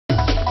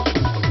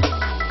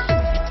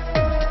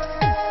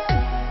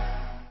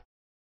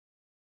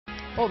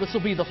Oh, this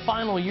will be the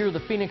final year the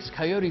Phoenix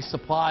Coyotes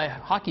supply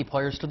hockey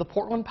players to the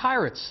Portland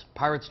Pirates.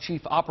 Pirates Chief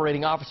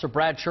Operating Officer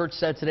Brad Church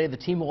said today the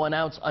team will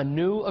announce a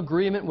new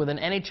agreement with an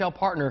NHL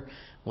partner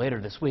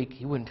later this week.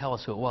 He wouldn't tell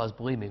us who it was,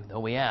 believe me, though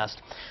we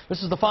asked.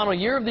 This is the final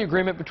year of the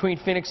agreement between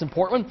Phoenix and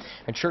Portland,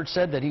 and Church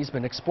said that he's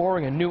been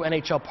exploring a new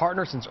NHL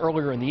partner since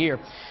earlier in the year.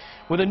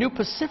 With a new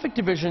Pacific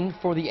division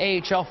for the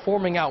AHL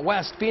forming out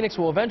west, Phoenix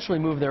will eventually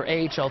move their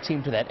AHL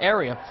team to that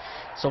area.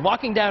 So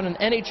locking down an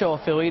NHL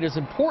affiliate is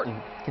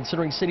important,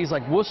 considering cities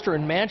like Worcester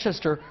and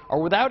Manchester are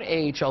without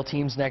AHL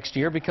teams next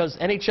year because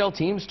NHL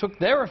teams took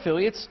their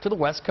affiliates to the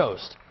West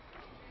Coast.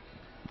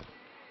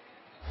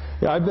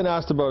 Yeah, I've been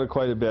asked about it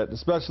quite a bit,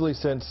 especially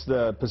since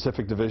the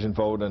Pacific Division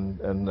vote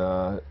and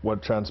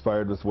what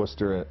transpired with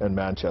Worcester and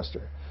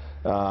Manchester.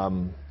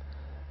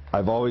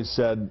 I've always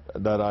said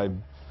that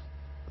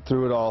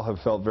through it all, have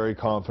felt very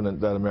confident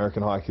that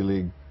American Hockey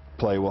League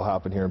play will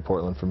happen here in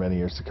Portland for many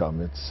years to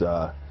come. It's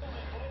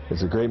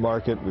a great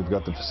market. We've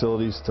got the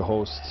facilities to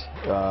host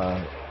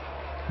an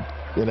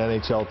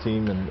NHL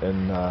team,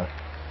 and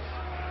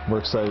we're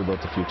excited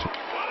about the future.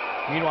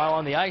 Meanwhile,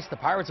 on the ice, the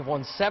Pirates have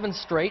won 7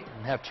 straight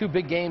and have 2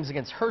 big games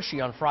against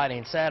Hershey on Friday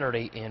and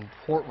Saturday in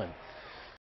Portland.